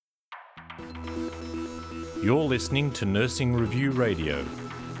You're listening to Nursing Review Radio.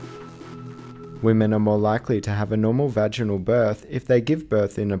 Women are more likely to have a normal vaginal birth if they give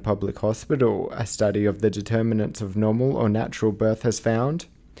birth in a public hospital, a study of the determinants of normal or natural birth has found.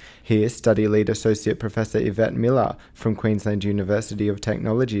 Here, Study Lead Associate Professor Yvette Miller from Queensland University of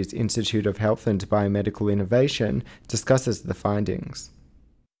Technology's Institute of Health and Biomedical Innovation discusses the findings.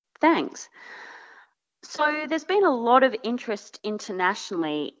 Thanks. So there's been a lot of interest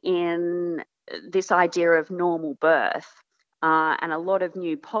internationally in this idea of normal birth. And a lot of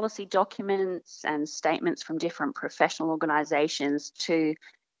new policy documents and statements from different professional organisations to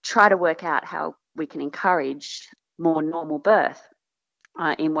try to work out how we can encourage more normal birth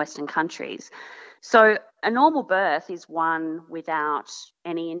in Western countries. So a normal birth is one without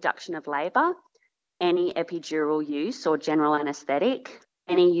any induction of labour, any epidural use or general anaesthetic,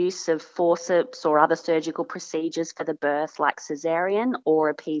 any use of forceps or other surgical procedures for the birth like caesarean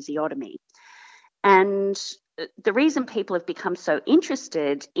or episiotomy. And the reason people have become so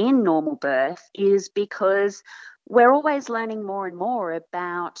interested in normal birth is because we're always learning more and more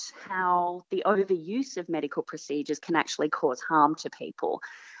about how the overuse of medical procedures can actually cause harm to people.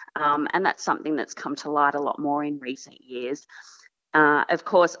 And that's something that's come to light a lot more in recent years. Of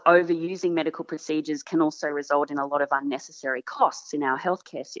course, overusing medical procedures can also result in a lot of unnecessary costs in our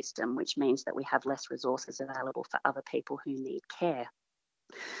healthcare system, which means that we have less resources available for other people who need care.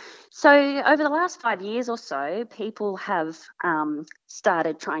 So over the last 5 years or so, people have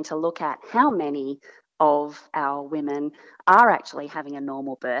started trying to look at how many of our women are actually having a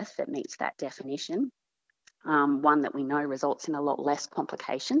normal birth that meets that definition, one that we know results in a lot less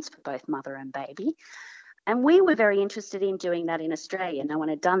complications for both mother and baby. And we were very interested in doing that in Australia. No one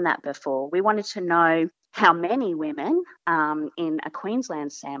had done that before. We wanted to know how many women in a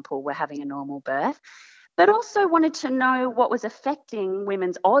Queensland sample were having a normal birth, but also wanted to know what was affecting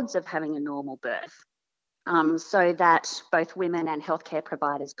women's odds of having a normal birth, so that both women and healthcare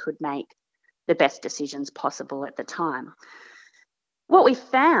providers could make the best decisions possible at the time. What we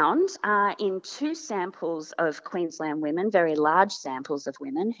found in 2 samples of Queensland women, very large samples of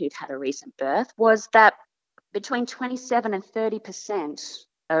women who'd had a recent birth, was that between 27 and 30%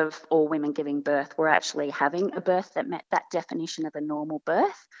 of all women giving birth were actually having a birth that met that definition of a normal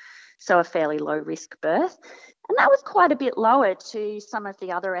birth. So a fairly low risk birth. And that was quite a bit lower to some of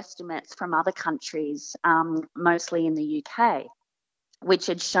the other estimates from other countries, mostly in the UK, which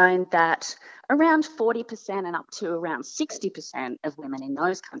had shown that around 40% and up to around 60% of women in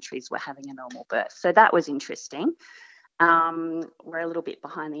those countries were having a normal birth. So that was interesting. We're a little bit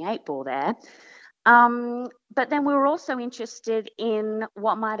behind the 8 ball there. But then we were also interested in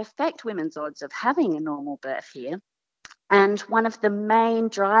what might affect women's odds of having a normal birth here. And one of the main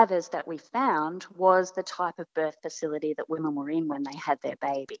drivers that we found was the type of birth facility that women were in when they had their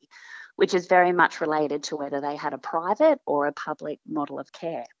baby, which is very much related to whether they had a private or a public model of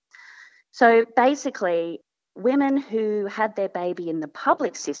care. So basically, women who had their baby in the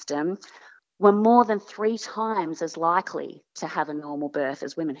public system were more than 3 times as likely to have a normal birth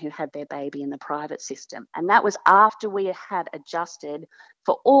as women who had their baby in the private system. And that was after we had adjusted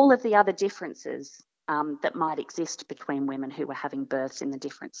for all of the other differences that might exist between women who were having births in the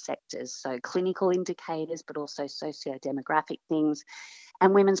different sectors. So clinical indicators, but also socio-demographic things.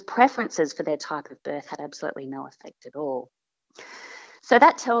 And women's preferences for their type of birth had absolutely no effect at all. So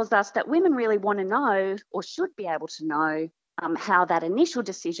that tells us that women really want to know, or should be able to know, how that initial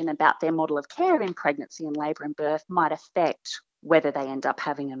decision about their model of care in pregnancy and labour and birth might affect whether they end up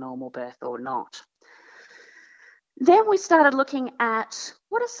having a normal birth or not. Then we started looking at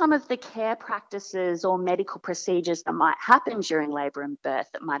what are some of the care practices or medical procedures that might happen during labour and birth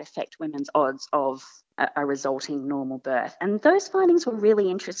that might affect women's odds of a resulting normal birth. And those findings were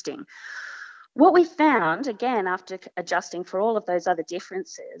really interesting. What we found, again, after adjusting for all of those other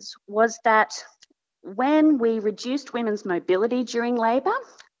differences, was that when we reduced women's mobility during labour,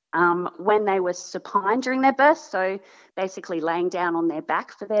 when they were supine during their birth, so basically laying down on their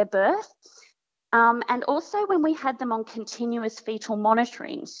back for their birth, and also when we had them on continuous fetal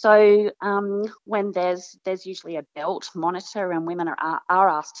monitoring. So when there's usually a belt monitor and women are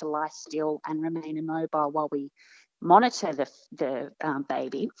asked to lie still and remain immobile while we monitor the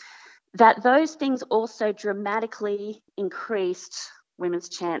baby, that those things also dramatically increased women's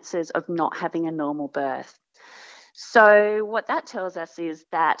chances of not having a normal birth. So what that tells us is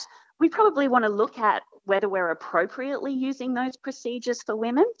that we probably want to look at whether we're appropriately using those procedures for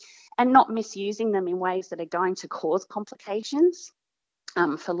women and not misusing them in ways that are going to cause complications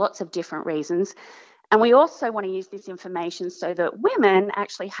for lots of different reasons. And we also want to use this information so that women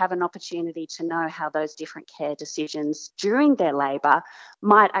actually have an opportunity to know how those different care decisions during their labour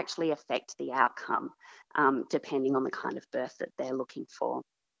might actually affect the outcome, depending on the kind of birth that they're looking for.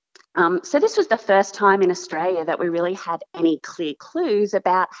 So this was the first time in Australia that we really had any clear clues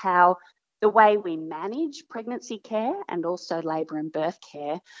about how the way we manage pregnancy care and also labour and birth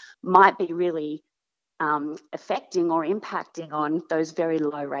care might be really affecting or impacting on those very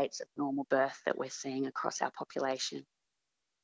low rates of normal birth that we're seeing across our population.